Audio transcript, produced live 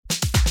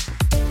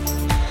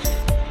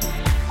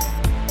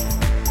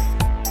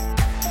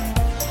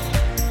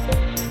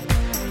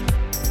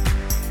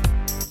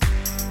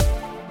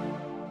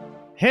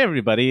Hey,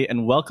 everybody,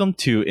 and welcome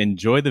to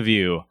Enjoy the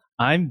View.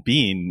 I'm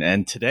Bean,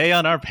 and today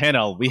on our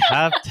panel, we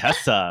have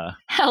Tessa.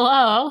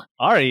 Hello.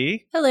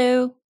 Ari.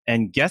 Hello.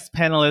 And guest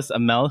panelist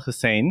Amel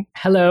Hussein.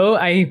 Hello.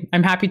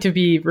 I'm happy to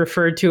be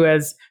referred to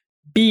as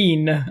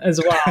Bean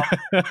as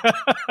well.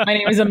 My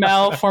name is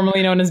Amel,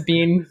 formerly known as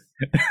Bean.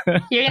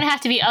 You're going to have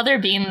to be other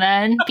Bean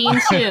then.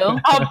 Bean 2.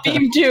 Oh,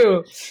 Bean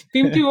 2.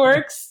 Bean 2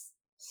 works.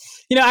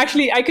 You know,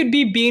 actually, I could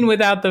be Bean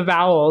without the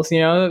vowels, you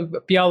know,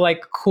 be all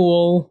like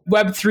cool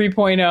Web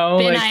 3.0.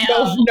 Bin like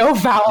IO. no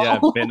vowel. Yeah,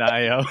 Bin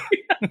IO.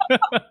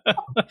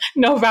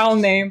 No vowel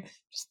name.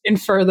 Just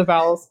infer the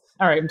vowels.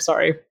 All right, I'm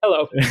sorry.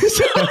 Hello.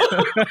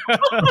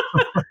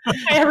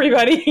 Hey,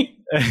 everybody.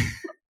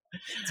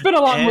 It's been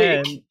a long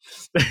week.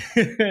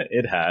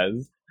 It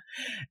has.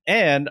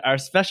 And our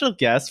special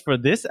guest for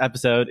this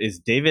episode is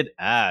David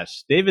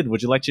Ash. David,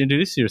 would you like to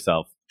introduce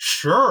yourself?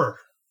 Sure.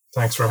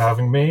 Thanks for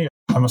having me.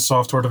 I'm a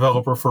software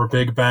developer for a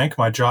big bank.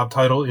 My job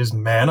title is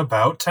Man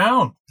About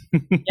Town.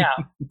 Yeah.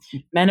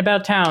 Man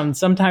about town,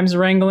 sometimes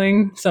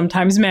wrangling,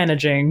 sometimes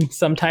managing,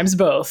 sometimes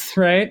both,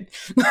 right?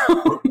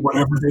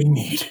 Whatever they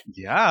need.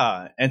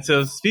 Yeah. And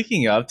so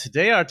speaking of,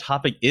 today our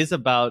topic is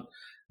about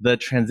the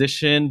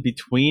transition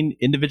between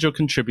individual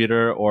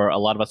contributor, or a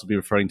lot of us will be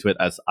referring to it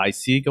as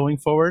IC going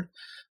forward,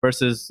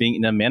 versus being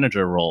in a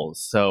manager role.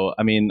 So,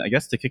 I mean, I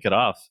guess to kick it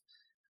off,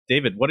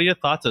 David, what are your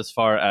thoughts as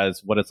far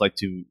as what it's like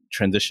to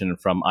transition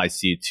from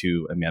IC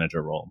to a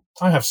manager role?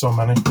 I have so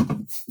many.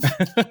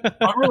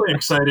 I'm really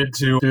excited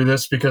to do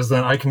this because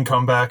then I can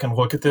come back and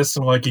look at this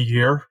in like a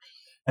year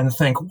and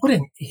think, what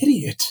an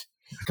idiot.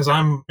 Because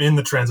I'm in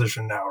the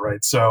transition now,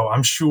 right? So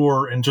I'm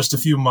sure in just a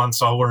few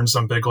months, I'll learn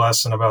some big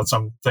lesson about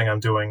something I'm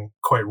doing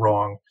quite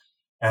wrong.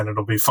 And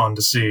it'll be fun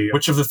to see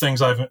which of the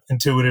things I've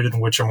intuited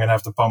and which I'm going to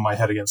have to bump my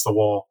head against the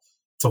wall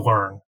to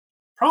learn.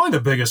 Probably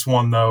the biggest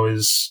one, though,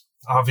 is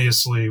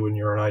obviously when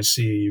you're an IC,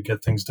 you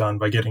get things done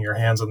by getting your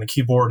hands on the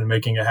keyboard and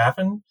making it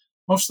happen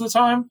most of the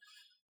time.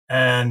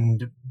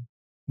 And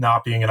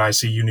not being an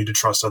IC, you need to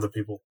trust other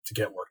people to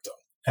get work done.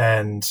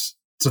 And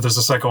so there's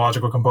a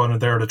psychological component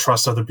there to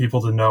trust other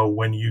people, to know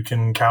when you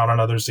can count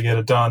on others to get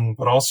it done.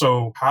 But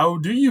also, how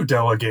do you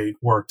delegate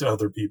work to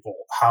other people?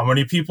 How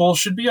many people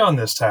should be on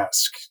this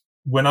task?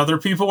 When other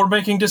people are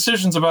making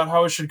decisions about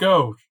how it should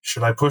go,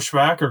 should I push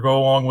back or go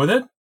along with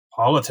it?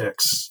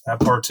 Politics.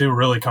 That part too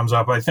really comes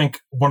up. I think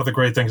one of the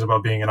great things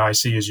about being an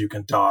IC is you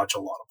can dodge a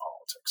lot of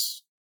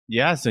politics.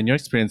 Yeah, so in your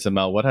experience,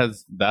 Amel, what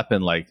has that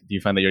been like? Do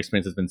you find that your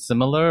experience has been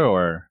similar,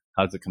 or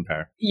how does it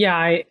compare?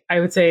 Yeah, I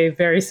would say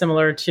very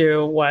similar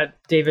to what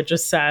David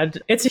just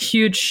said. It's a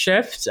huge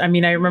shift. I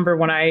mean, I remember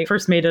when I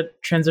first made a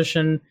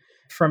transition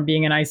from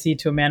being an IC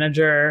to a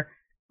manager,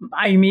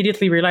 I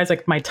immediately realized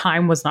like my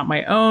time was not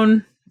my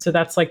own. So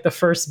that's like the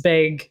first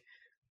big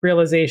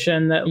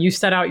realization, that you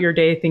set out your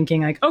day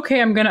thinking like,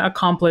 okay, I'm going to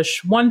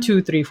accomplish 1,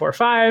 2, 3, 4,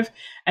 5.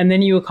 And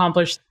then you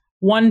accomplish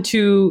 1,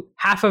 2,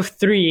 half of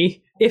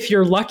 3 if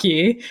you're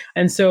lucky.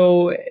 And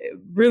so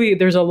really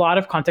there's a lot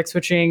of context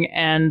switching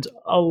and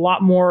a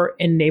lot more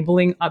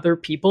enabling other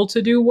people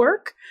to do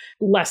work,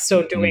 less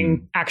so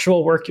doing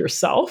actual work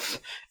yourself.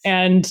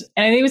 And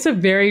I think it was a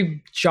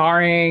very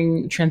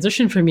jarring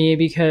transition for me,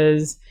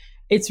 because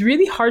it's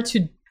really hard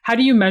to, how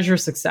do you measure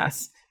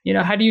success? You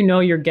know, how do you know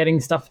you're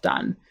getting stuff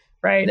done?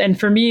 Right. And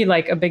for me,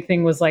 like a big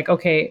thing was like,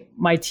 okay,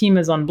 my team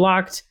is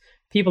unblocked.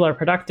 People are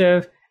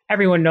productive.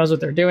 Everyone knows what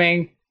they're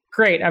doing.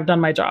 Great. I've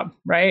done my job.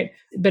 Right.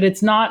 But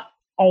it's not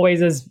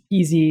always as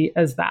easy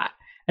as that.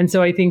 And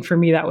so I think for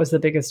me, that was the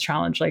biggest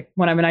challenge. Like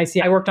when I'm an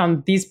IC, I worked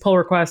on these pull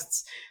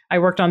requests. I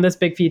worked on this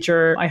big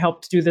feature. I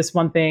helped do this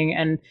one thing.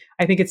 And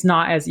I think it's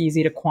not as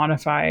easy to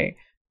quantify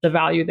the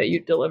value that you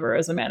deliver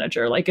as a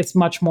manager. Like it's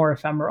much more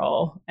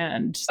ephemeral,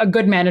 and a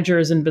good manager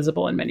is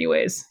invisible in many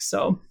ways.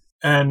 So.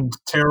 And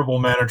terrible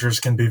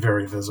managers can be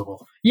very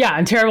visible. Yeah,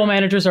 and terrible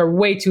managers are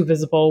way too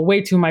visible, way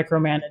too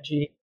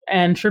micromanagey.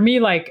 And for me,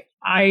 like,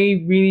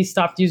 I really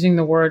stopped using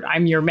the word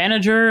I'm your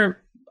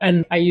manager,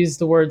 and I use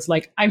the words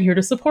like I'm here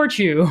to support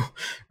you,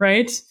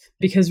 right?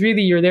 Because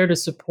really you're there to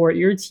support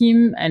your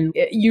team and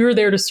you're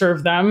there to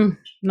serve them,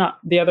 not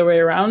the other way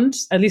around.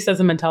 At least that's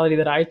a mentality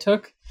that I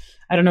took.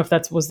 I don't know if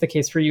that was the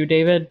case for you,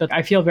 David, but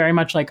I feel very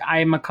much like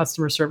I'm a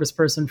customer service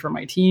person for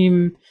my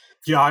team.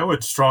 Yeah, I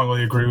would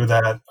strongly agree with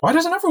that. Why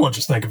doesn't everyone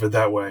just think of it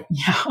that way?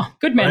 Yeah,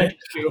 good managers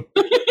too.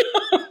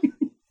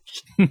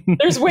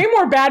 There's way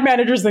more bad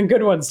managers than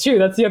good ones too.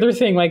 That's the other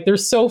thing. Like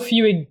there's so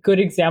few good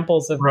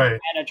examples of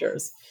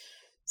managers.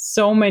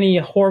 So many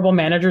horrible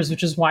managers,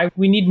 which is why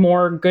we need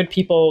more good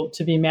people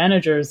to be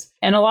managers.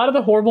 And a lot of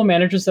the horrible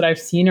managers that I've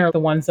seen are the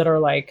ones that are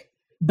like,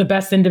 the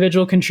best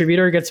individual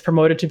contributor gets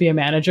promoted to be a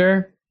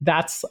manager.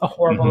 That's a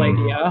horrible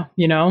idea.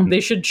 You know,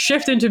 they should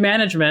shift into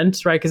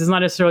management, right? Because it's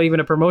not necessarily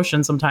even a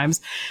promotion sometimes.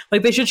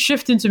 Like they should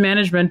shift into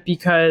management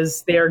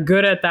because they are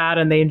good at that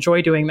and they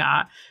enjoy doing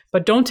that.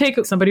 But don't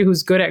take somebody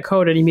who's good at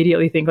code and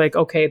immediately think like,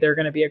 okay, they're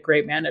going to be a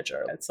great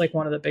manager. It's like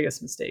one of the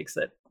biggest mistakes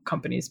that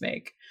companies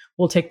make.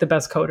 We'll take the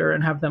best coder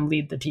and have them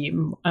lead the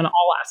team on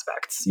all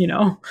aspects. You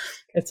know,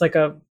 it's like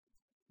a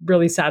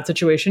really sad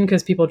situation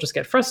because people just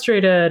get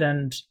frustrated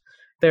and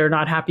they're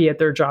not happy at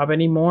their job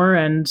anymore,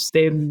 and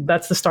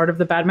that's the start of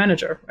the bad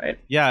manager, right?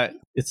 Yeah,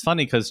 it's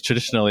funny because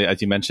traditionally,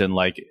 as you mentioned,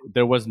 like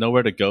there was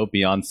nowhere to go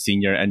beyond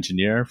senior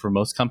engineer for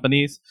most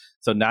companies.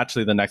 So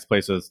naturally, the next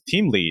place was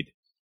team lead.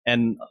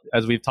 And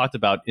as we've talked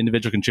about,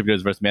 individual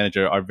contributors versus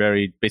manager are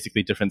very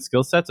basically different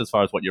skill sets as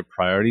far as what your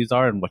priorities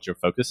are and what you're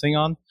focusing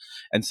on.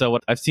 And so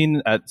what I've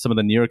seen at some of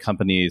the newer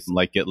companies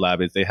like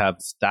GitLab is they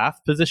have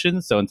staff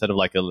positions. So instead of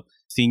like a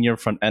senior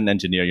front-end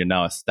engineer, you're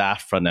now a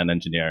staff front-end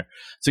engineer.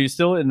 So you're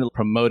still in a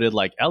promoted,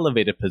 like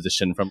elevated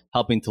position from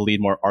helping to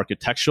lead more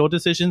architectural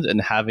decisions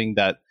and having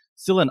that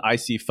still an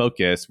IC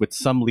focus with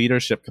some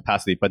leadership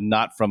capacity, but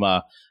not from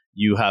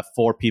you have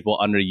 4 people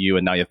under you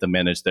and now you have to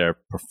manage their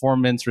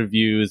performance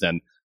reviews and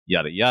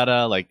yada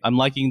yada. Like I'm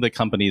liking the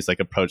company's like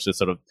approach to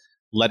sort of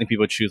letting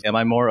people choose, am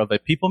I more of a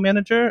people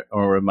manager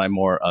or am I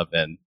more of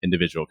an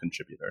individual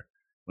contributor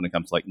when it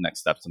comes to like next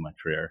steps in my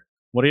career?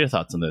 What are your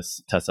thoughts on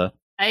this, Tessa?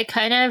 It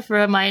kind of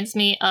reminds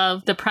me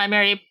of the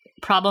primary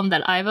problem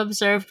that I've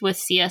observed with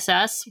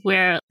CSS,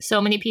 where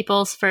so many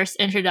people's first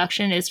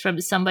introduction is from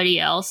somebody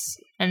else,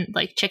 and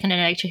like chicken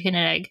and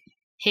egg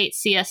hate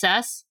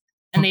CSS.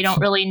 And they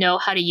don't really know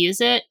how to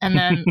use it. And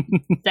then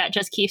that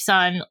just keeps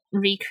on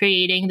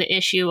recreating the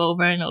issue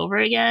over and over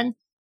again.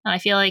 And I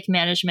feel like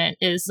management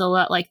is a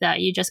lot like that.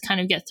 You just kind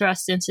of get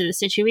thrust into the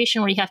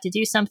situation where you have to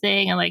do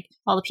something, and like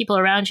all the people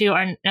around you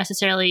aren't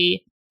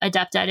necessarily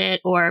adept at it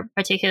or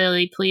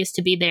particularly pleased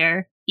to be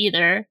there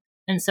either.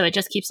 And so it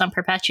just keeps on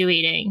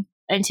perpetuating.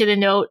 And to the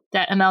note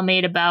that Amel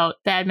made about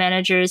bad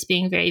managers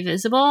being very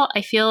visible,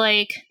 I feel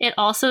like it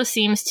also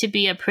seems to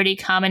be a pretty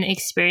common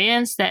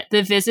experience that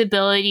the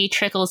visibility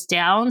trickles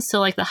down.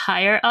 So like the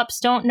higher ups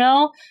don't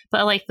know,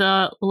 but like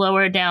the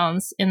lower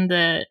downs in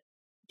the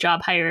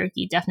job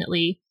hierarchy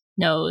definitely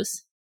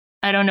knows.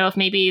 I don't know if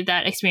maybe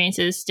that experience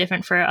is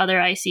different for other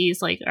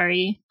ICs like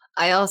Ari.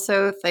 I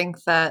also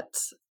think that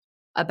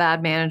a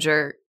bad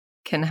manager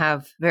can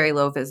have very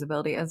low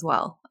visibility as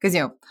well. Because,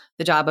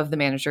 the job of the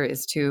manager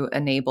is to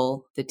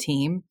enable the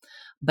team.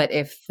 But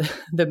if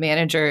the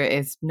manager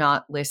is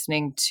not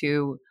listening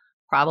to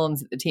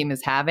problems that the team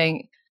is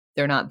having,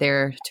 they're not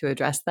there to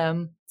address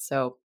them.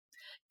 So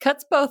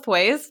cuts both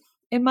ways,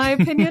 in my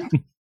opinion.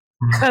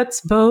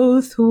 Cuts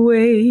both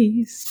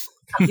ways.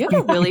 You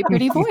have a really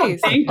pretty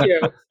voice. Thank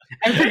you.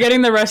 I'm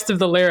forgetting the rest of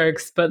the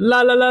lyrics, but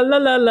la la la la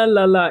la la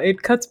la la.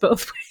 It cuts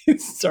both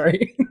ways.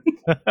 Sorry.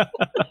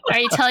 Are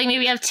you telling me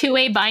we have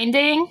two-way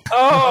binding?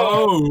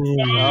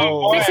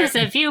 Oh, This is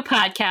a View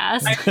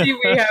podcast. I see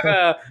we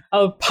have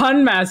a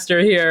pun master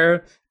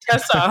here,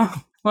 Tessa.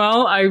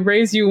 Well, I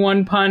raise you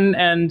one pun,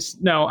 and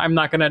no, I'm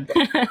not gonna.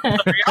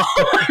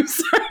 I'm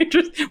sorry,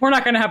 we're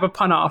not gonna have a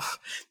pun off.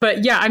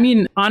 But yeah, I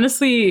mean,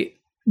 honestly,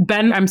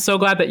 Ben, I'm so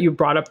glad that you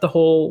brought up the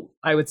whole,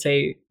 I would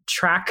say,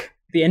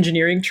 the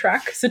engineering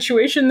track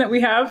situation that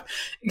we have,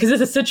 because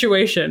it's a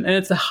situation, and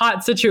it's a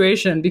hot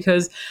situation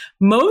because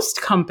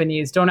most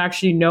companies don't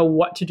actually know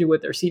what to do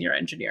with their senior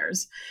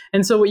engineers.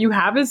 And so what you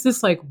have is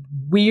this like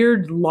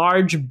weird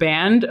large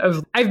band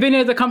of, I've been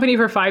at the company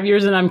for 5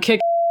 years and I'm kick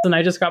and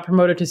I just got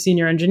promoted to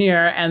senior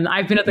engineer, and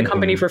I've been at the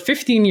company for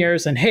 15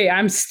 years and hey,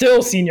 I'm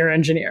still senior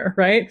engineer,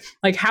 right?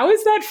 Like, how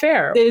is that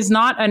fair? It is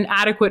not an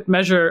adequate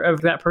measure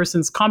of that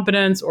person's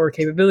competence or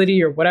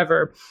capability or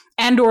whatever,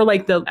 and or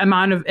like the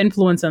amount of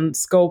influence and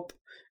scope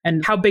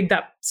and how big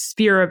that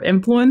sphere of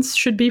influence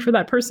should be for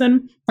that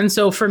person. And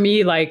so for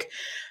me, like,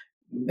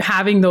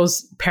 having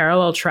those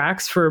parallel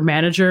tracks for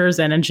managers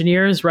and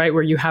engineers, right,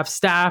 where you have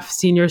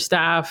senior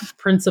staff,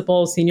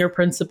 principal, senior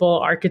principal,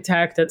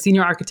 architect,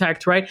 senior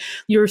architect, right?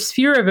 Your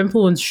sphere of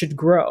influence should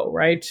grow,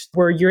 right?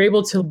 Where you're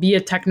able to be a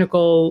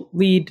technical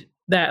lead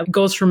that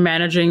goes from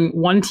managing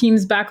one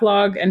team's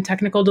backlog and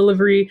technical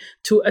delivery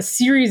to a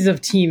series of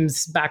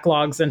teams'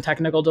 backlogs and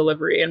technical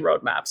delivery and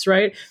roadmaps,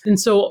 right? And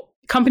so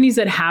companies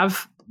that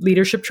have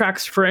leadership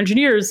tracks for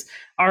engineers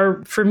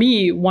are, for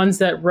me, ones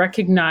that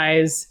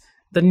recognize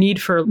the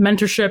need for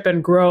mentorship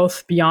and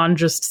growth beyond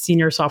just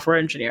senior software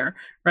engineer,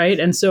 right?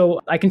 And so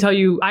I can tell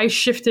you, I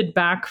shifted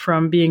back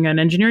from being an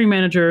engineering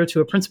manager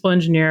to a principal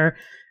engineer,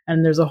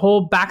 and there's a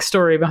whole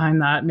backstory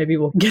behind that. Maybe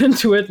we'll get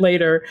into it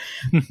later.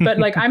 But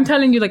like, I'm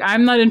telling you, like,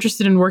 I'm not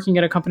interested in working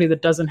at a company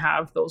that doesn't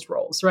have those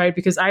roles, right?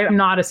 Because I'm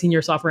not a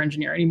senior software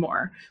engineer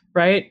anymore,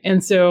 right?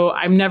 And so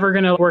I'm never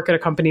going to work at a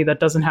company that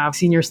doesn't have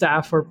senior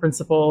staff or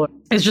principal.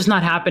 It's just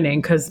not happening,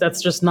 because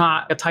that's just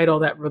not a title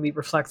that really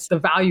reflects the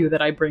value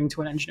that I bring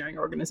to an engineering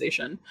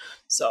organization.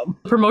 So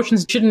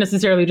promotions shouldn't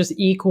necessarily just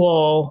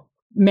equal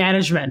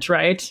management,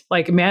 right?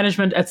 Like,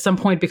 management at some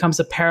point becomes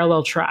a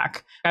parallel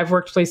track. I've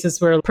worked places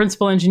where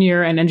principal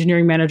engineer and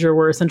engineering manager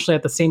were essentially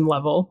at the same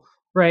level,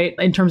 right?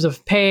 In terms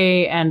of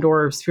pay and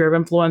or sphere of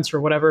influence or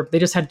whatever. They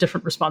just had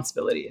different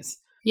responsibilities.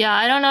 Yeah,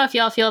 I don't know if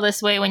y'all feel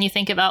this way when you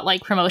think about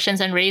like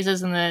promotions and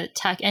raises in the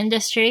tech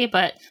industry,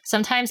 but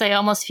sometimes I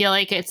almost feel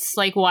like it's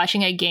like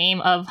watching a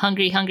game of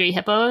hungry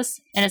hippos.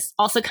 And it's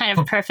also kind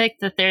of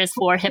perfect that there's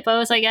 4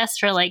 hippos, I guess,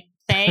 for like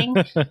thing,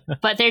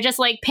 but they're just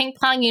like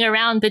ping-ponging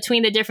around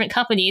between the different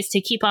companies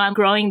to keep on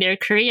growing their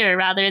career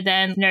rather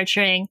than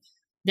nurturing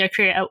their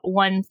career at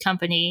one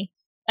company.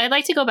 I'd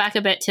like to go back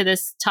a bit to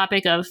this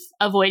topic of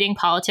avoiding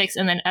politics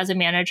and then as a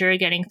manager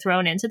getting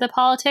thrown into the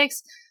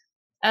politics.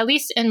 At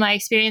least in my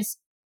experience,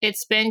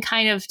 it's been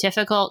kind of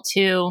difficult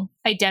to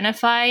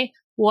identify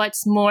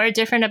what's more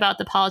different about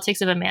the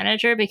politics of a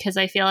manager, because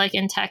I feel like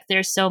in tech,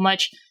 there's so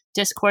much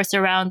discourse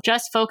around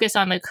just focus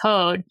on the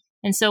code.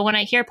 And so when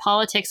I hear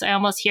politics, I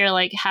almost hear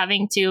like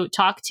having to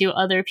talk to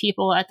other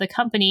people at the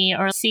company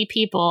or see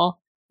people.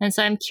 And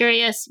so I'm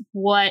curious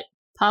what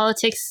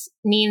politics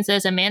means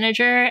as a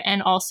manager,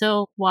 and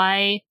also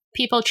why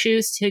people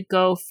choose to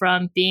go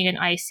from being an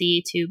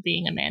IC to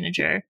being a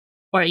manager,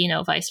 or,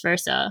 vice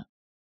versa.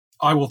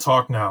 I will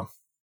talk now.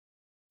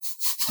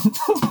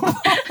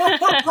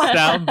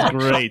 Sounds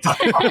great.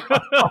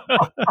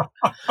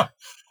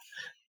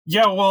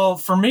 Yeah, well,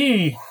 for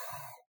me,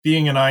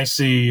 being an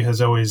IC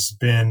has always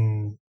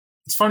been...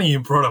 It's funny you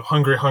brought up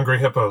Hungry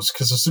Hippos,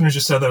 because as soon as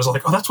you said that, I was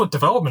like, oh, that's what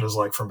development is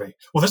like for me.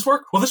 Will this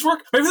work? Will this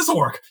work? Maybe this will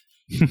work.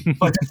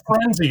 Like a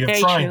frenzy of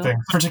Very trying true.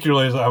 things,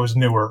 particularly as I was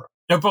newer.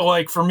 Yeah, but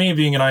like for me,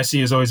 being an IC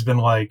has always been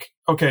like,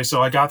 okay,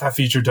 so I got that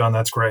feature done.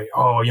 That's great.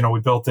 Oh, we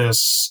built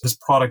this. This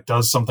product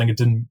does something it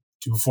didn't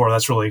do before.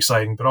 That's really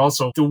exciting. But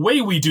also the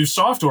way we do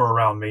software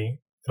around me,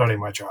 not any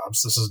of my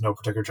jobs, this is no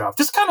particular job,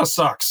 this kind of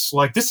sucks.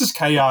 Like, this is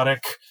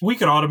chaotic. We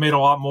could automate a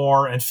lot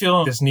more, and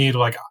feeling this need,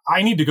 like,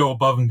 I need to go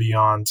above and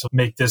beyond to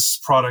make this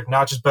product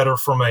not just better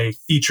from a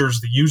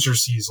features the user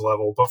sees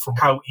level, but from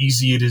how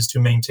easy it is to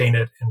maintain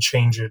it and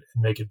change it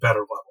and make it better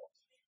level.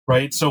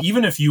 Right? So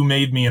even if you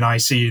made me an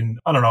IC and,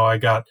 I don't know, I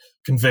got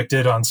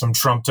convicted on some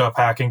trumped up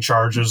hacking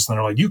charges, and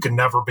they're like, you can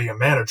never be a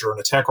manager in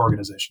a tech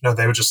organization. No,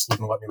 they would just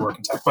wouldn't let me work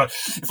in tech. But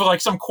if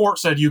like some court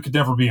said you could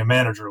never be a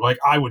manager, like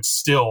I would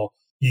still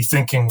be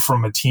thinking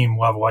from a team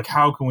level, like,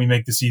 how can we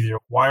make this easier?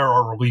 Why are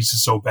our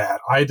releases so bad?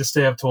 I had to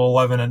stay up till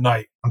 11 at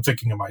night. I'm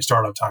thinking of my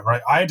startup time,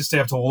 right? I had to stay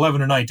up till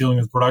 11 at night dealing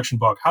with production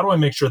bug. How do I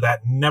make sure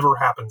that never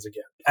happens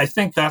again? I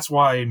think that's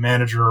why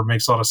manager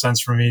makes a lot of sense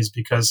for me, is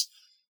because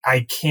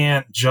I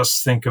can't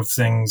just think of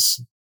things,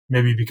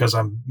 maybe because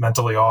I'm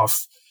mentally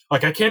off.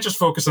 Like, I can't just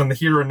focus on the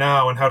here and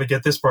now and how to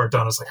get this part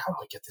done. It's like, how do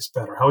I get this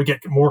better? How do I get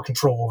more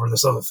control over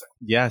this other thing?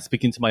 Yeah,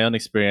 speaking to my own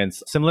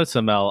experience, similar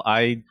to Mel,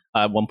 I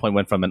at one point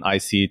went from an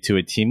IC to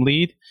a team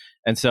lead.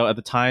 And so at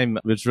the time,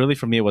 it was really,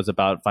 for me, it was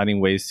about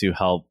finding ways to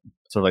help,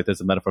 sort of like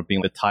there's a metaphor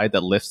being the tide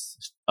that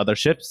lifts other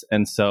ships.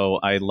 And so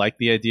I like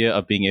the idea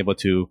of being able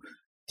to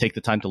take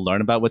the time to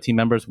learn about what team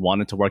members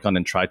wanted to work on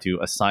and try to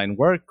assign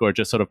work or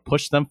just sort of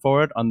push them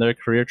forward on their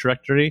career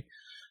trajectory.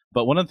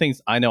 But one of the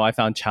things I know I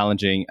found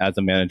challenging as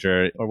a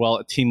manager,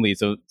 a team lead,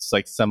 so it's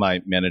like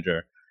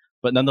semi-manager.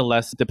 But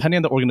nonetheless, depending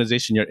on the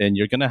organization you're in,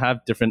 you're going to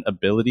have different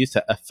abilities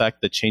to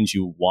affect the change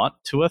you want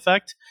to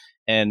affect.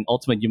 And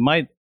ultimately, you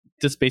might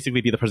just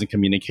basically be the person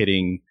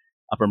communicating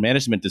upper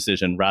management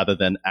decision rather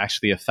than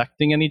actually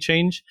affecting any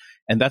change.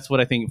 And that's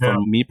what I think for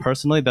me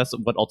personally, that's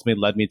what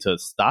ultimately led me to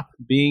stop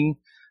being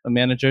a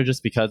manager,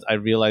 just because I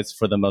realized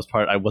for the most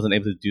part, I wasn't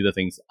able to do the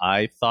things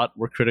I thought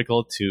were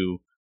critical to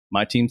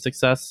my team's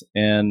success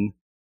and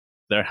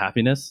their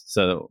happiness.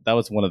 So that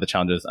was one of the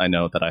challenges I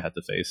know that I had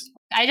to face.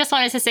 I just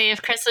wanted to say, if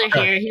Chris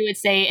were here, he would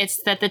say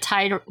it's that the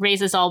tide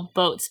raises all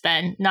boats,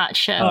 Ben, not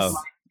ships. Oh,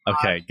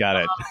 okay, got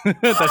it.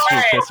 That's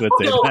true. Chris would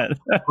say that.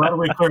 Glad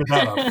we cleared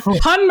that up.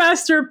 Pun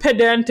master,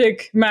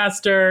 pedantic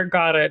master,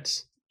 got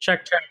it.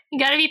 Check. You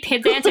got to be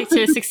pedantic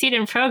to succeed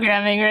in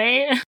programming,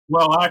 right?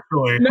 Well,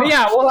 actually. No,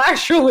 yeah, well,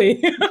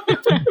 actually.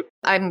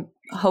 I'm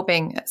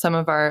hoping some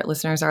of our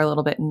listeners are a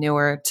little bit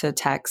newer to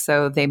tech,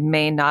 so they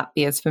may not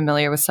be as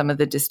familiar with some of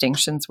the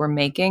distinctions we're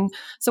making.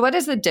 So what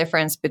is the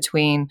difference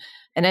between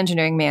an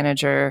engineering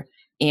manager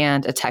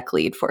and a tech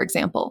lead, for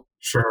example?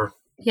 Sure.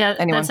 Yeah,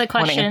 Anyone that's a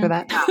question. want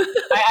to answer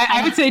that?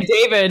 I would say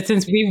David,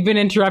 since we've been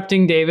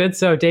interrupting David.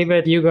 So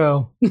David, you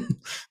go.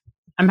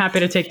 I'm happy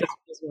to take this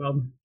as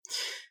well.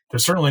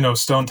 There's certainly no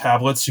stone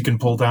tablets you can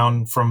pull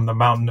down from the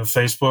mountain of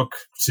Facebook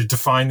to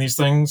define these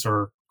things,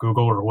 or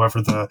Google, or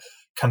whoever the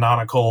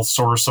canonical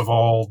source of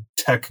all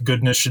tech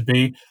goodness should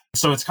be.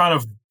 So it's kind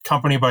of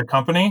company by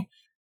company.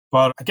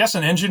 But I guess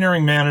an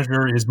engineering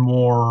manager is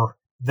more,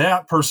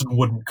 that person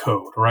wouldn't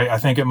code, right? I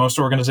think at most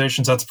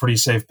organizations, that's a pretty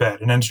safe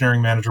bet. An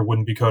engineering manager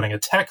wouldn't be coding. A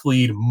tech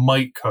lead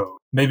might code.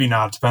 Maybe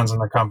not, depends on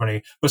the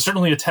company. But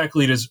certainly a tech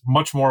lead is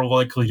much more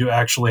likely to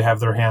actually have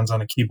their hands on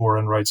a keyboard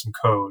and write some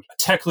code. A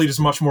tech lead is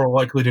much more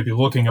likely to be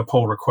looking at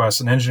pull requests.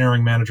 An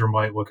engineering manager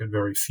might look at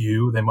very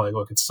few. They might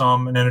look at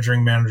some. An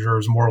engineering manager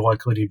is more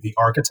likely to be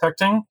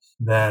architecting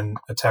than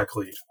a tech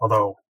lead,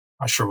 although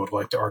I sure would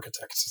like to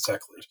architect as a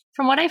tech lead.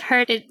 From what I've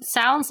heard, it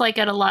sounds like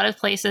at a lot of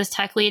places,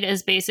 tech lead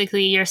is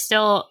basically you're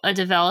still a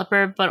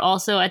developer, but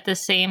also at the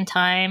same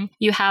time,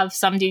 you have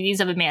some duties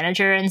of a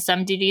manager and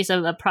some duties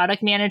of a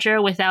product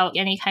manager without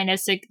any kind of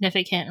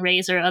significant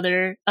raise or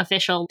other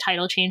official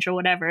title change or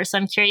whatever. So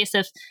I'm curious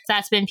if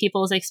that's been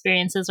people's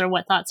experiences or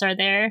what thoughts are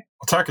there.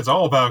 Well, tech is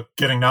all about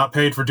getting not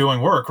paid for doing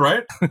work,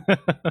 right?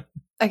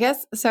 I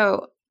guess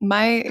so.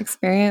 My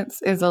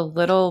experience is a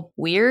little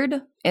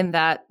weird in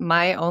that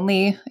my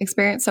only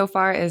experience so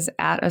far is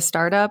at a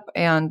startup,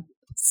 and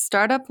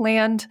startup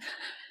land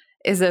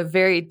is a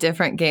very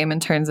different game in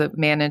terms of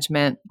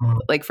management.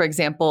 Like, for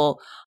example,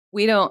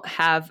 we don't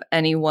have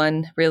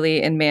anyone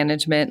really in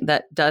management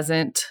that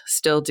doesn't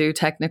still do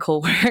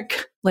technical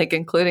work, like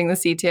including the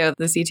CTO.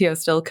 The CTO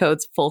still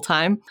codes full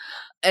time.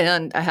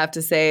 And I have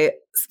to say,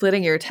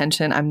 splitting your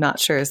attention, I'm not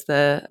sure is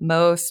the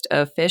most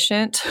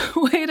efficient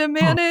way to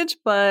manage,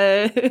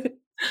 but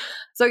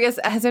so I guess,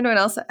 has anyone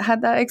else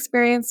had that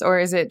experience, or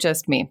is it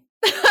just me?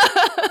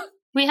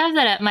 We have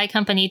that at my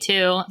company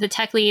too. The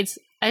tech leads,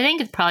 I think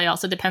it probably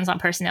also depends on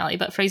personality.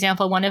 But for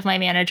example, one of my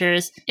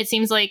managers, it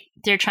seems like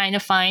they're trying to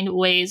find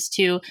ways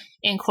to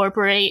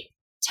incorporate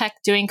tech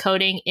doing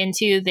coding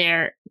into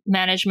their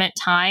management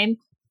time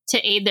to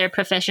aid their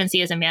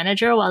proficiency as a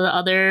manager, while the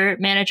other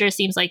manager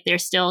seems like they're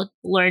still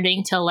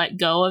learning to let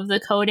go of the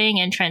coding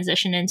and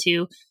transition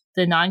into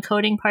the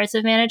non-coding parts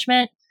of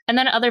management. And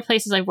then other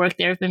places I've worked,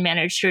 there have been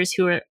managers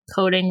who are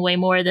coding way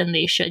more than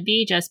they should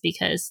be just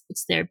because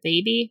it's their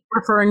baby.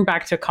 Referring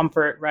back to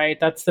comfort, right?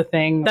 That's the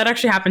thing. That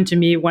actually happened to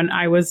me when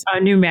I was a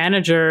new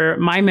manager.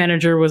 My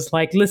manager was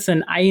like,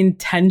 listen, I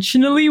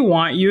intentionally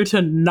want you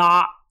to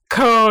not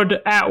code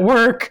at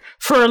work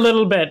for a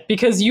little bit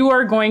because you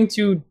are going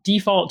to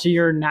default to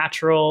your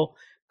natural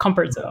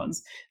comfort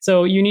zones.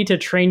 So you need to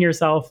train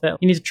yourself that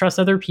you need to trust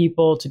other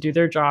people to do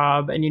their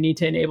job, and you need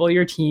to enable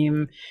your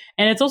team.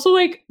 And it's also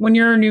like when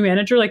you're a new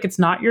manager, like it's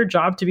not your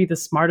job to be the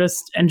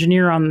smartest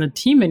engineer on the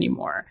team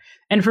anymore.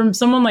 And from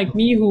someone like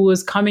me who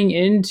was coming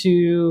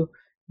into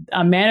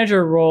a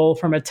manager role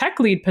from a tech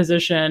lead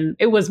position,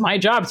 it was my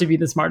job to be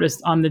the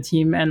smartest on the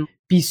team and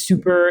be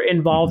super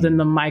involved in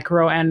the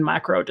micro and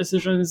macro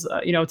decisions,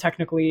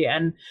 technically.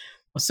 And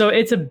so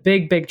it's a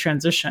big, big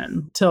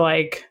transition to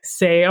like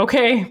say,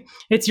 okay,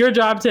 it's your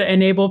job to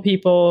enable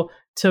people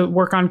to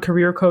work on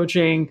career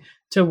coaching,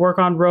 to work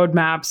on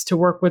roadmaps, to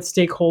work with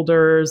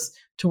stakeholders,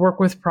 to work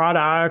with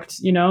product,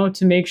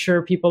 to make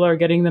sure people are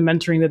getting the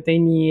mentoring that they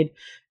need.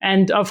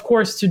 And of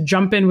course, to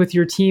jump in with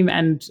your team.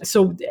 And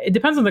so it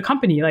depends on the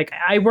company. Like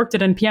I worked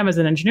at NPM as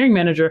an engineering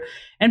manager.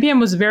 NPM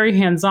was very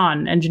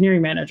hands-on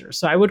engineering manager.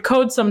 So I would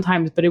code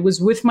sometimes, but it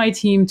was with my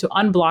team to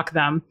unblock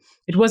them.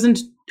 It wasn't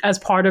as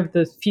part of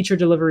the feature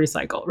delivery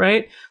cycle,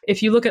 right?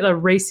 If you look at the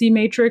RACI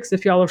matrix,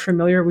 if y'all are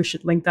familiar, we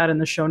should link that in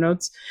the show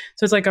notes.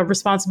 So it's like a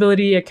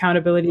responsibility,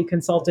 accountability,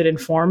 consulted,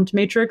 informed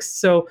matrix.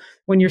 So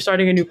when you're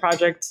starting a new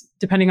project,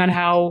 depending on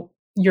how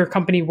your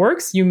company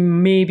works, you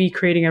may be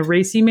creating a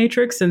RACI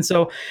matrix. And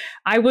so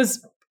I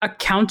was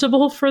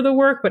accountable for the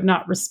work, but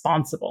not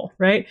responsible,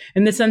 right?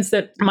 In the sense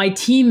that my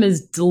team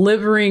is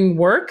delivering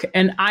work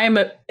and I am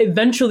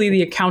eventually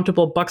the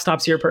accountable buck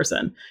stops here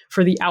person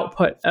for the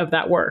output of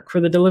that work,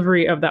 for the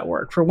delivery of that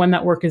work, for when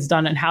that work is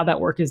done and how that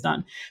work is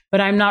done.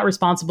 But I'm not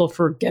responsible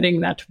for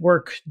getting that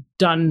work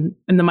done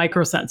in the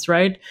micro sense,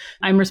 right?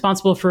 I'm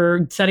responsible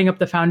for setting up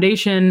the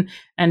foundation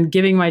and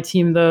giving my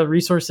team the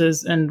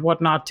resources and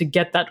whatnot to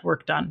get that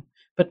work done,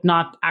 but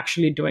not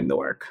actually doing the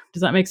work.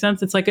 Does that make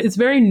sense? It's like, it's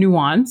very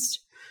nuanced.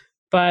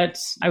 But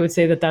I would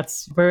say that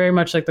that's very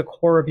much like the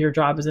core of your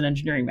job as an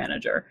engineering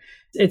manager.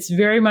 It's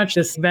very much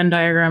this Venn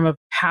diagram of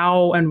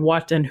how and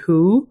what and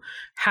who.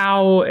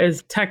 How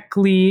is tech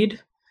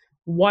lead,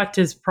 what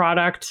is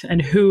product,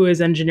 and who is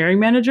engineering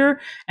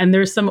manager. And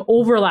there's some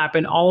overlap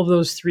in all of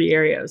those three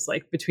areas,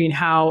 like between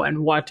how and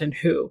what and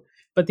who.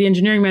 But the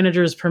engineering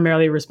manager is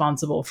primarily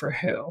responsible for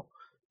who,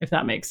 if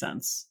that makes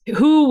sense.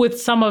 Who with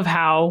some of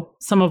how,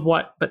 some of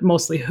what, but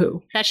mostly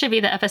who. That should be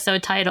the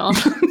episode title.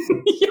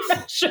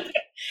 Yeah, sure.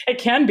 It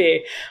can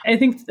be. I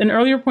think an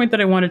earlier point that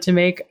I wanted to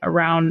make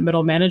around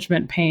middle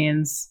management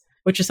pains,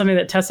 which is something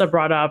that Tessa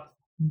brought up,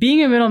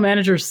 being a middle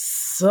manager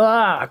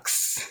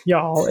sucks,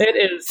 y'all. It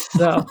is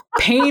a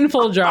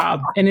painful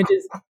job. And it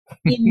is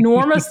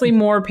enormously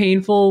more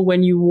painful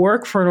when you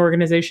work for an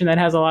organization that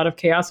has a lot of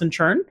chaos and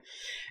churn.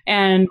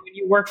 And when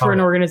you work for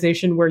an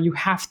organization where you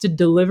have to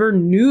deliver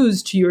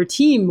news to your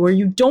team, where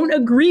you don't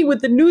agree with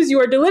the news you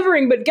are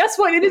delivering, but guess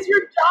what? It is your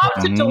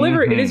job to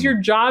deliver it. It is your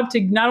job to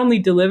not only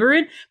deliver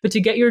it, but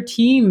to get your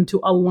team to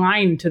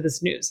align to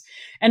this news.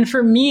 And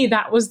for me,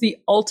 that was the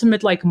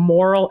ultimate like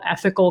moral,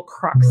 ethical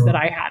crux that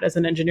I had as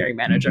an engineering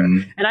manager.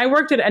 And I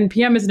worked at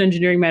NPM as an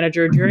engineering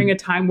manager during a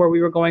time where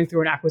we were going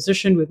through an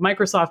acquisition with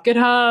Microsoft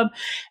GitHub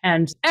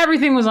and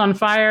everything was on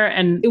fire.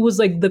 And it was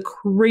like the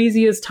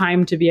craziest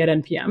time to be at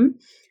NPM.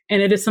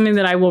 And it is something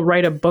that I will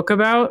write a book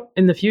about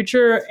in the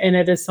future. And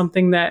it is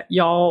something that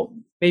y'all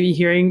may be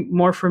hearing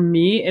more from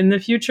me in the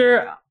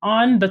future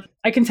on. But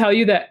I can tell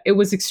you that it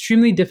was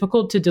extremely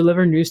difficult to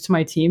deliver news to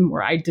my team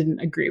where I didn't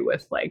agree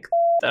with like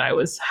that I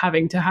was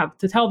having to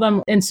tell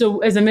them. And so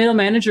as a middle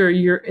manager,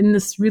 you're in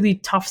this really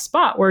tough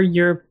spot where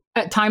you're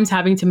at times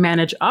having to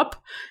manage up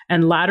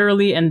and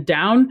laterally and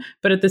down.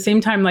 But at the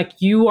same time, like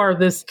you are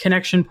this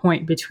connection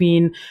point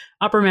between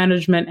upper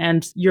management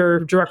and your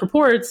direct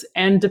reports.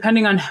 And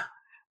depending on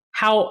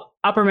how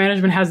upper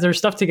management has their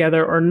stuff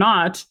together or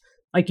not,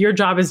 like your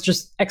job is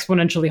just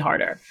exponentially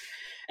harder.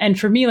 And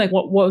for me, like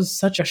what was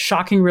such a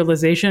shocking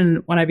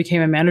realization when I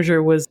became a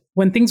manager was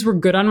when things were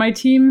good on my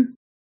team,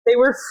 they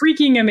were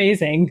freaking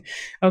amazing.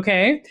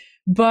 Okay.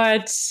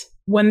 But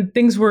when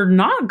things were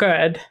not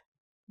good,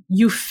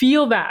 you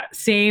feel that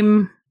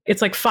same,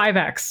 it's like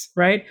 5x,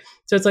 right?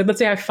 So it's like, let's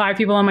say I have 5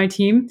 people on my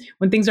team.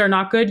 When things are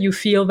not good, you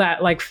feel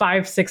that like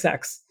 5,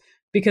 6x,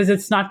 because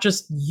it's not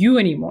just you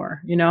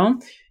anymore, you know?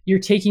 You're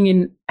taking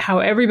in how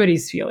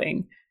everybody's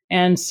feeling.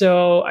 And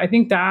so I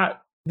think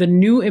that the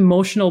new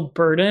emotional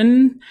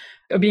burden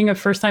of being a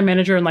first-time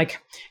manager, and like,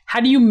 how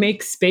do you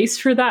make space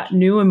for that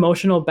new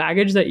emotional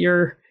baggage that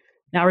you're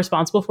now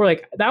responsible for?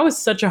 Like, that was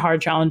such a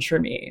hard challenge for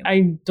me.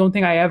 I don't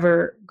think I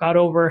ever got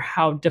over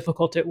how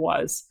difficult it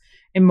was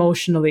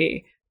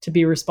emotionally to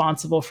be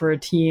responsible for a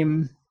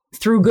team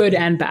through good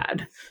and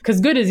bad. Because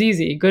good is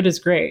easy, good is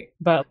great.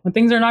 But when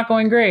things are not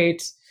going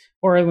great,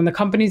 or when the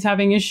company's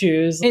having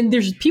issues, and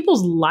there's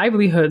people's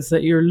livelihoods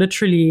that you're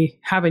literally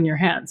have in your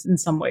hands in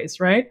some ways,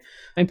 right?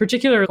 In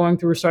particular, going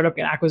through a startup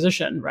and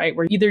acquisition, right?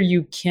 Where either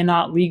you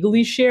cannot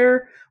legally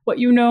share what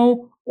you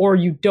know, or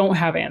you don't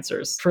have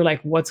answers for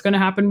like what's going to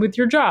happen with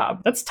your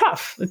job. That's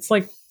tough. It's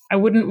like, I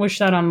wouldn't wish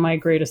that on my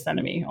greatest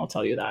enemy. I'll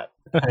tell you that.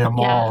 Hey,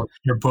 Amal,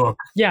 your book.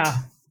 Yeah.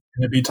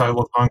 Can it be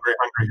titled Hungry,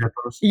 Hungry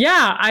Hippos?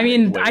 Yeah. I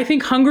mean, I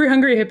think Hungry,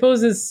 Hungry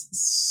Hippos is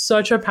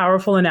such a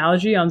powerful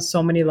analogy on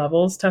so many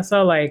levels, Tessa.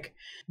 Like,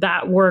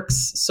 that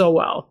works so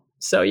well.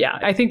 So yeah,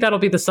 I think that'll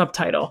be the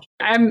subtitle.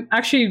 I'm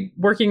actually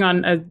working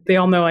on, they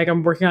all know, like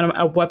I'm working on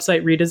a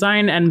website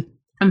redesign, and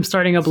I'm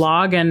starting a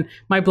blog, and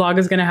my blog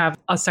is going to have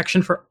a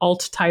section for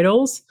alt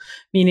titles,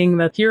 meaning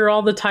that here are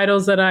all the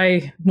titles that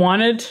I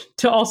wanted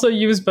to also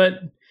use,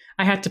 but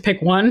I had to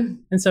pick one.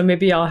 And so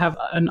maybe I'll have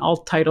an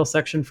alt title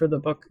section for the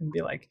book and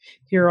be like,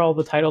 here are all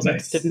the titles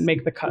that didn't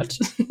make the cut.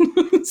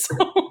 So.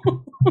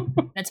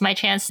 It's my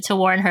chance to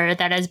warn her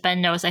that, as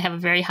Ben knows, I have a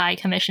very high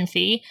commission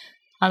fee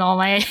on all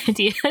my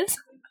ideas.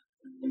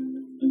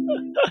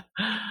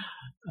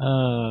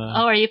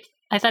 Are you?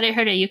 I thought I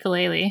heard a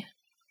ukulele.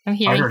 I'm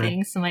hearing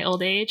things in my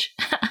old age.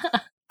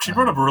 She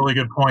brought up a really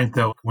good point,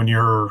 though. When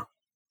you're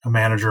a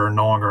manager and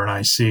no longer an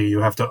IC, you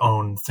have to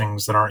own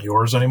things that aren't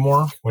yours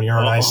anymore. When you're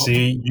an IC,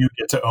 you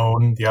get to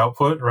own the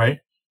output, right?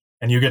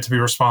 And you get to be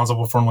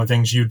responsible for only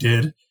things you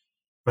did.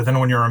 But then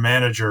when you're a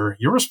manager,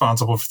 you're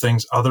responsible for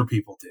things other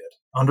people did,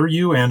 under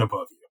you and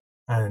above you.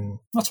 And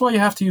that's why you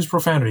have to use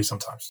profanity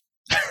sometimes.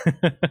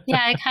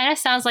 Yeah, it kind of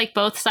sounds like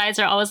both sides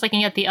are always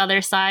looking at the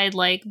other side.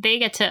 Like, they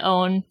get to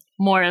own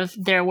more of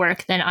their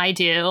work than I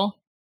do.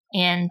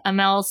 And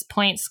Amel's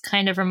points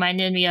kind of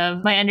reminded me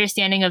of my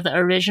understanding of the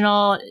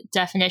original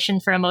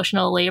definition for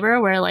emotional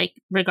labor, where, like,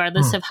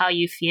 regardless of how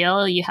you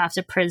feel, you have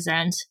to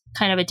present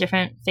kind of a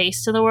different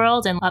face to the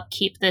world and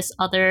upkeep this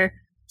other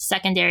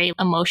secondary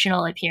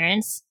emotional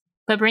appearance.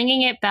 But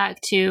bringing it back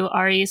to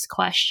Ari's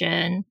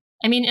question,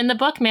 I mean, in the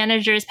book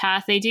Manager's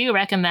Path, they do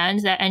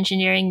recommend that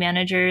engineering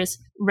managers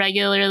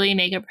regularly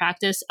make a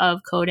practice of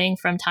coding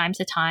from time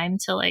to time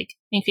to like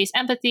increase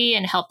empathy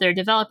and help their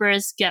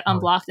developers get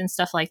unblocked and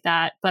stuff like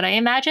that. But I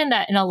imagine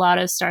that in a lot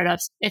of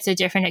startups, it's a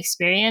different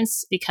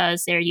experience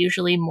because they're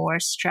usually more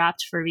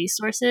strapped for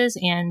resources.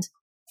 And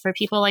for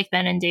people like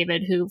Ben and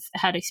David who've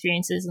had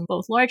experiences in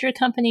both larger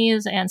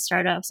companies and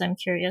startups, I'm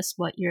curious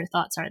what your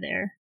thoughts are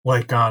there.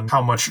 Like on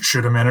how much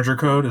should a manager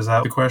code? Is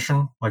that the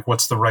question? Like,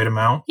 what's the right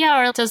amount?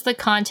 Yeah, or does the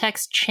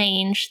context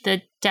change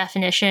the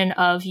definition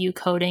of you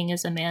coding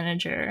as a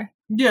manager?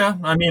 Yeah,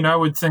 I mean, I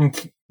would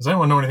think, does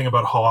anyone know anything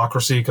about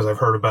holacracy? Because I've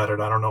heard about it.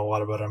 I don't know a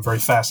lot about it. I'm very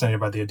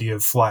fascinated by the idea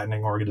of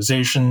flattening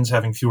organizations,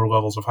 having fewer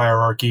levels of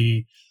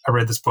hierarchy. I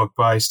read this book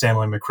by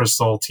Stanley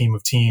McChrystal, Team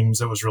of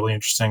Teams. It was really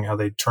interesting how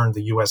they turned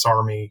the U.S.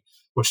 Army,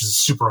 which is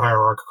super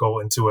hierarchical,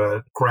 into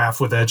a graph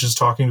with edges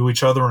talking to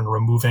each other and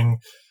removing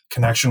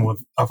connection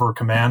with upper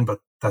command, but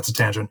that's a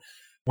tangent.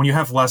 When you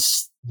have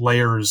less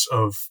layers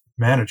of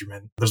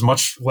management, there's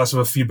much less of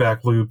a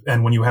feedback loop.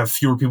 And when you have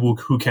fewer people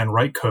who can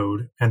write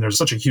code, and there's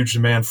such a huge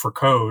demand for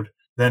code,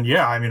 then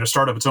yeah, I mean, a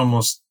startup, it's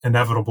almost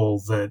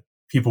inevitable that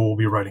people will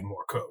be writing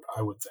more code,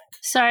 I would think.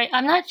 Sorry,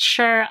 I'm not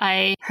sure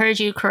I heard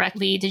you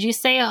correctly. Did you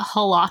say a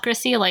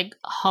holacracy, like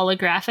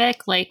holographic,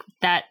 like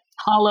that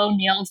Hollow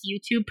Nails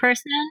YouTube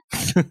person?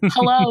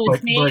 Hello,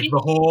 it's me. Like the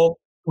whole,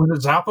 was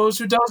it Zappos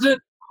who does it?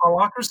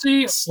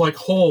 Holacracy? It's like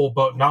whole,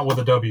 but not with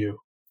a W.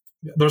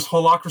 There's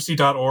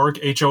holacracy.org,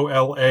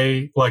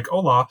 H-O-L-A, like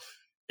hola,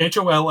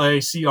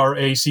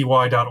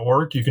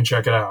 HOLACRACY.org. You can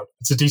check it out.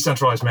 It's a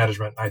decentralized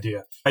management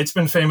idea. It's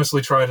been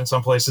famously tried in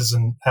some places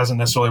and hasn't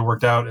necessarily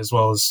worked out as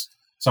well as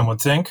some would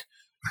think.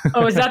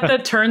 Oh, is that the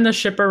turn the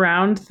ship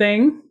around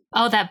thing?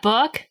 Oh, that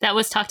book that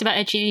was talked about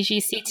at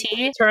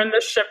GDGCT? Turn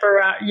the ship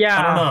around. Yeah.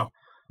 I don't know.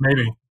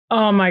 Maybe.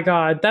 Oh my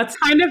God. That's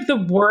kind of the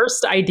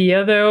worst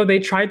idea, though. They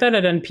tried that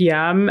at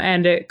NPM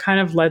and it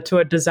kind of led to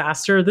a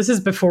disaster. This is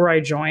before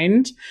I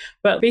joined.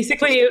 But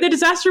basically, the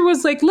disaster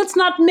was like, let's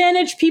not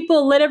manage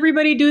people. Let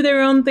everybody do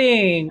their own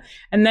thing.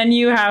 And then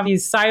you have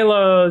these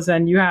silos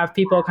and you have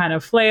people kind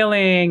of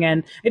flailing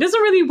and it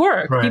doesn't really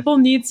work. Right. People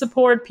need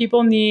support.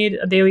 People need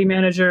a daily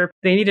manager.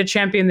 They need a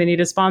champion. They need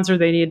a sponsor.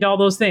 They need all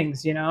those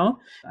things, you know?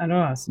 I don't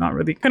know. It's not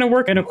really going to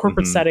work in a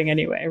corporate setting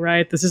anyway,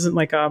 right? This isn't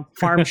like a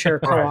farm share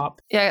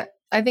co-op. Yeah.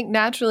 I think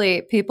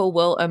naturally people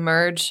will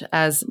emerge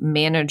as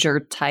manager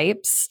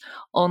types,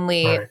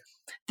 only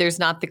there's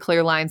not the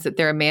clear lines that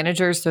they're a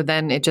manager. So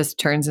then it just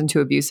turns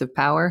into abuse of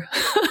power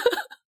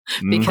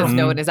because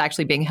no one is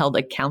actually being held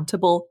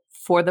accountable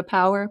for the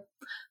power.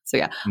 So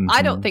yeah,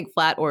 I don't think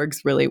flat orgs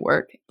really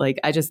work. Like,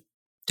 I just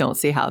don't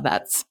see how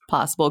that's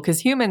possible because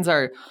humans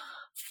are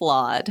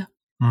flawed.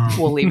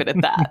 We'll leave it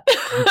at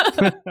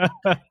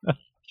that.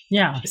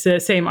 Yeah, so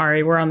same,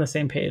 Ari. We're on the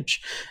same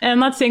page. And I'm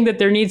not saying that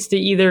there needs to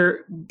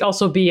either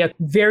also be a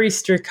very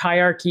strict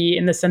hierarchy,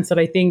 in the sense that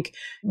I think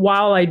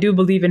while I do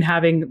believe in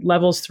having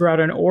levels throughout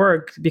an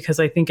org, because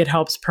I think it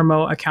helps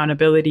promote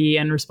accountability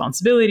and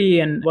responsibility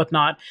and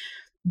whatnot,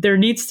 there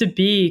needs to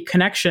be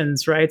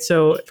connections, right?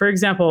 So, for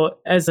example,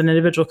 as an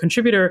individual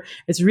contributor,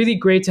 it's really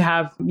great to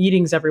have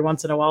meetings every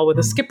once in a while with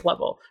a skip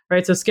level,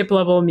 right? So skip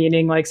level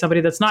meaning like somebody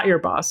that's not your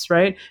boss,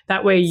 right?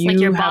 That way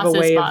you like have a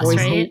way boss, of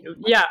voicing, right?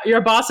 Yeah, your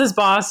boss's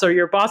boss or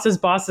your boss's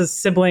boss's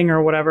sibling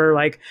or whatever,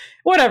 like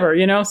whatever,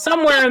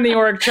 somewhere in the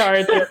org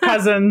chart, they're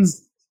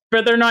cousins,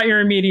 but they're not your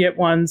immediate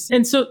ones.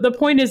 And so the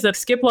point is that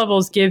skip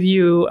levels give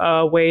you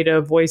a way to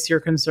voice your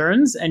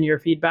concerns and your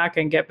feedback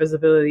and get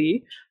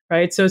visibility.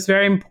 Right. So it's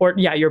very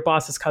important. Yeah, your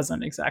boss's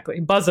cousin. Exactly.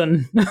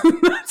 Buzzin.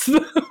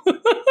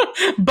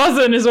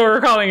 Buzzin is what we're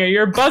calling it.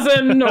 Your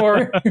buzzin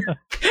or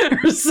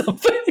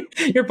something.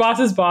 Your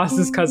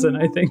boss's cousin,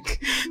 I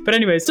think. But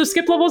anyways, so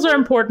skip levels are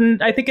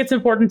important. I think it's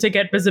important to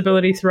get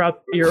visibility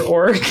throughout your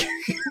org.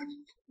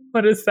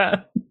 What is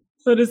that?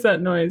 What is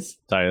that noise?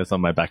 Sorry, that's on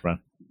my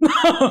background.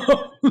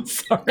 I'm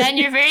sorry. Ben,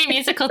 you're very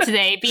musical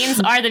today.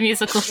 Beans are the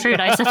musical fruit,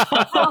 I suppose.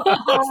 I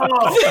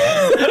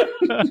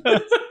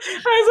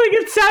was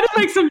like, it sounded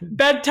like some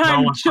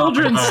bedtime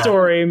children's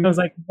story. I was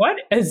like, what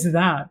is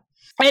that?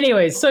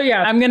 Anyways, so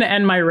yeah, I'm going to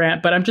end my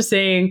rant, but I'm just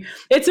saying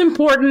it's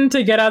important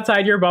to get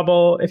outside your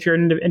bubble if you're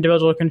an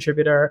individual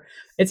contributor.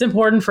 It's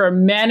important for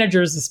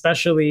managers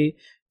especially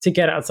to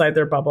get outside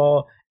their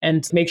bubble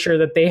and to make sure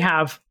that they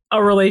have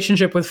a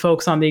relationship with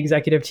folks on the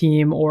executive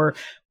team or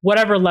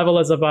whatever level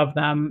is above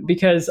them,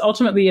 because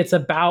ultimately it's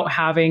about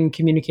having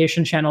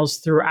communication channels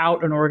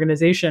throughout an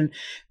organization.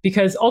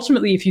 Because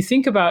ultimately, if you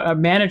think about a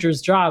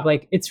manager's job,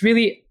 like it's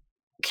really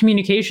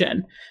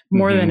communication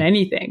more than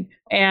anything.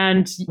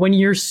 And when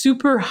you're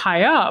super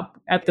high up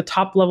at the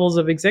top levels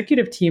of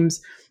executive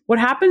teams, what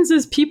happens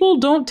is people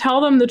don't tell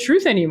them the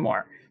truth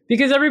anymore,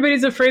 because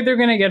everybody's afraid they're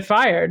going to get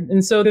fired.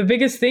 And so the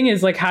biggest thing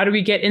is like, how do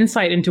we get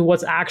insight into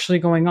what's actually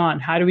going on?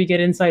 How do we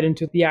get insight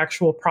into the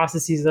actual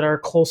processes that are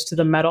close to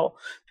the metal?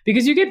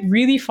 Because you get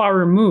really far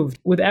removed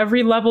with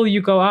every level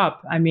you go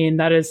up. I mean,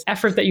 that is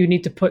effort that you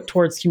need to put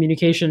towards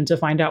communication to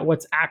find out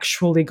what's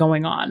actually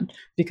going on,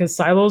 because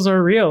silos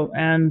are real.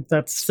 And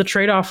that's the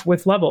trade-off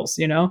with levels,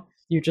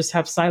 you just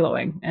have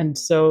siloing. And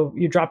so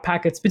you drop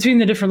packets between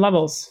the different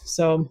levels.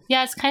 So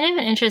yeah, it's kind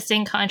of an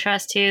interesting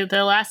contrast to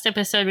the last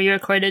episode we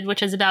recorded,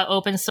 which is about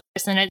open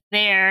source. And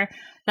the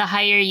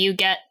higher you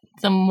get,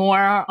 the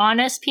more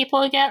honest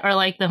people get, or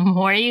like the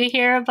more you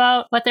hear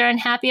about what they're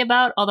unhappy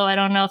about. Although I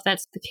don't know if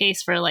that's the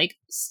case for like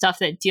stuff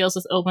that deals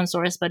with open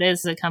source, but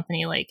is a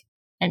company like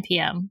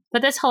NPM.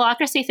 But this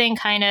holacracy thing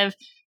kind of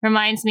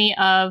reminds me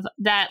of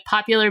that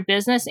popular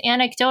business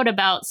anecdote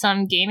about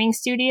some gaming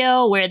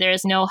studio where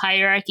there's no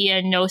hierarchy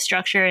and no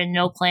structure and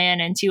no plan.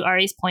 And to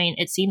Ari's point,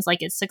 it seems like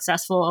it's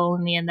successful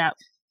only in that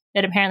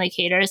it apparently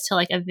caters to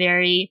like a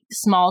very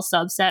small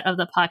subset of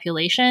the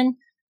population.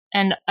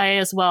 And I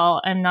as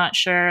well am not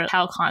sure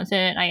how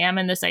confident I am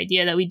in this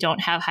idea that we don't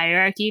have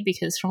hierarchy,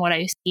 because from what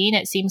I've seen,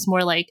 it seems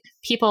more like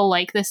people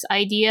like this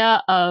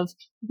idea of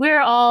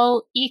we're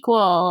all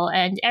equal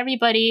and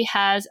everybody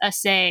has a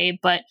say,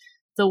 but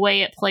the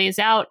way it plays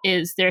out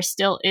is there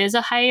still is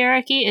a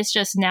hierarchy. It's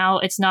just now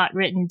it's not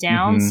written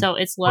down, so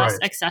it's less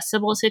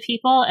accessible to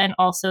people, and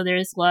also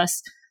there's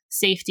less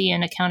safety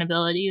and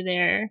accountability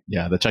there.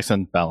 Yeah, the checks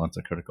and balance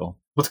are critical.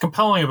 What's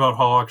compelling about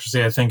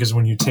holacracy, I think, is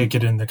when you take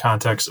it in the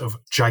context of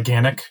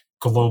gigantic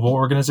global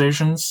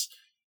organizations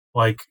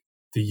like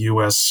the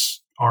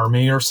U.S.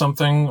 Army or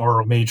something,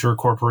 or major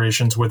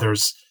corporations where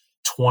there's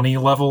 20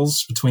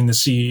 levels between the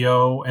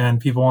CEO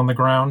and people on the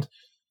ground.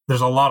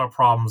 There's a lot of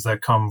problems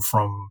that come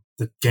from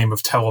the game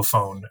of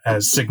telephone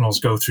as signals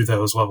go through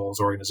those levels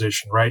of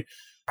organization, right?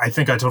 I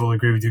think I totally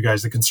agree with you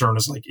guys. The concern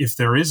is like, if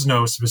there is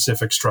no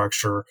specific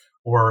structure,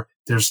 or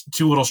there's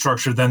too little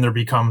structure, then there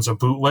becomes a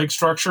bootleg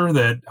structure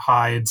that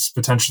hides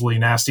potentially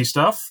nasty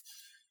stuff.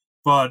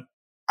 But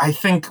I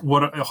think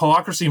what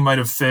holacracy might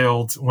have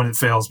failed when it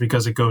fails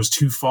because it goes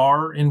too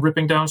far in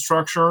ripping down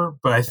structure.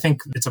 But I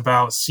think it's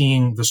about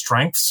seeing the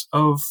strengths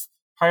of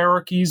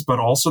hierarchies, but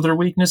also their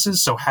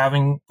weaknesses. So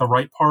having the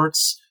right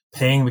parts,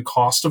 paying the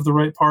cost of the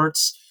right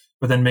parts,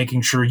 but then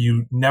making sure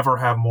you never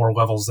have more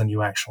levels than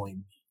you actually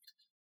need.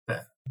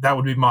 That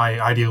would be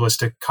my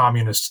idealistic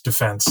communist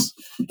defense.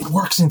 It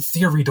works in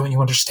theory, don't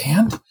you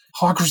understand?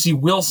 Holacracy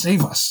will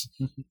save us.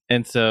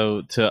 And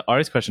so to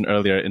Ari's question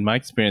earlier, in my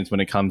experience when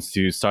it comes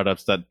to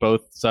startups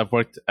so I've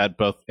worked at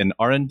both an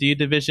R&D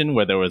division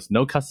where there was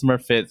no customer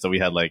fit, so we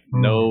had like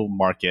no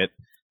market,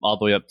 all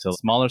the way up to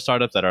smaller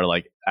startups that are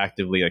like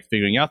actively like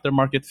figuring out their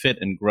market fit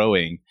and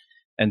growing.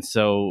 And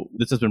so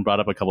this has been brought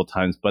up a couple of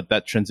times, but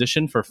that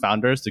transition for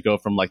founders to go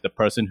from like the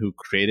person who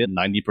created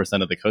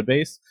 90% of the code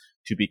base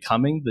to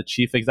becoming the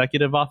chief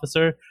executive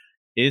officer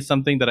is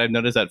something that I've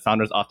noticed that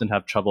founders often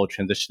have trouble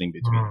transitioning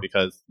between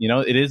because,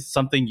 it is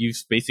something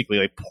you've basically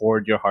like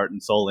poured your heart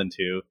and soul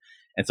into.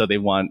 And so they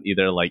want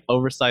either like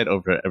oversight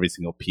over every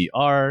single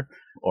PR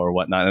or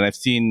whatnot. And I've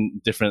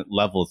seen different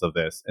levels of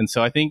this. And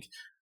so I think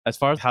as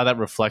far as how that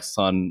reflects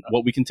on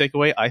what we can take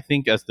away, I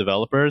think as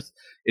developers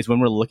is when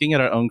we're looking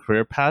at our own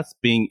career paths,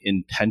 being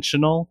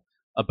intentional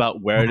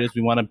about where it is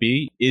we want to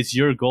be. Is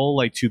your goal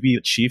like to be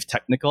a chief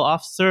technical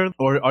officer,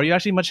 or are you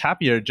actually much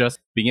happier just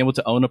being able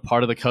to own a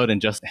part of the code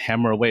and just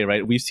hammer away,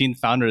 right? We've seen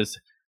founders,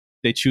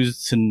 they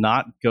choose to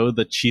not go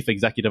the chief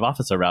executive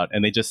officer route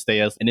and they just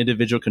stay as an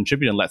individual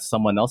contributor and let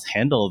someone else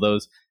handle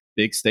those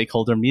big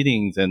stakeholder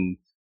meetings and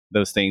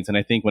those things. And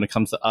I think when it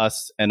comes to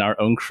us and our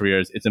own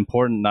careers, it's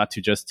important not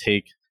to just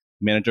take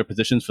manager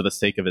positions for the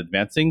sake of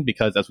advancing,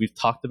 because as we've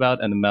talked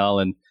about, and Mel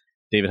and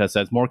David has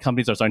said, more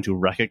companies are starting to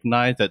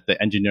recognize that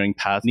the engineering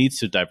path needs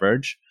to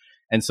diverge.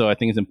 And so I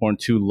think it's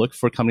important to look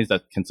for companies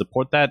that can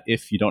support that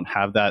if you don't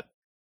have that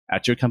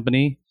at your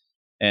company,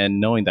 and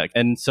knowing that.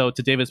 And so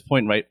to David's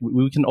point, right,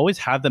 we can always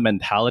have the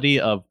mentality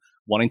of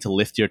wanting to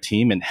lift your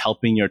team and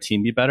helping your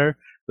team be better,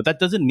 but that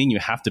doesn't mean you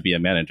have to be a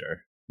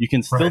manager. You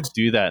can still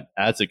do that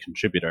as a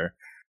contributor.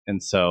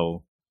 And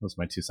so those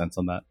are my 2 cents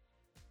on that.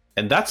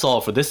 And that's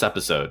all for this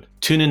episode.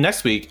 Tune in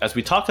next week as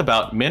we talk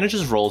about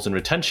managers' roles in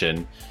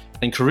retention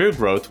and career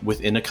growth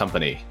within a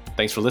company.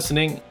 Thanks for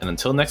listening, and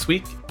until next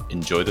week,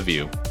 enjoy the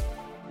view.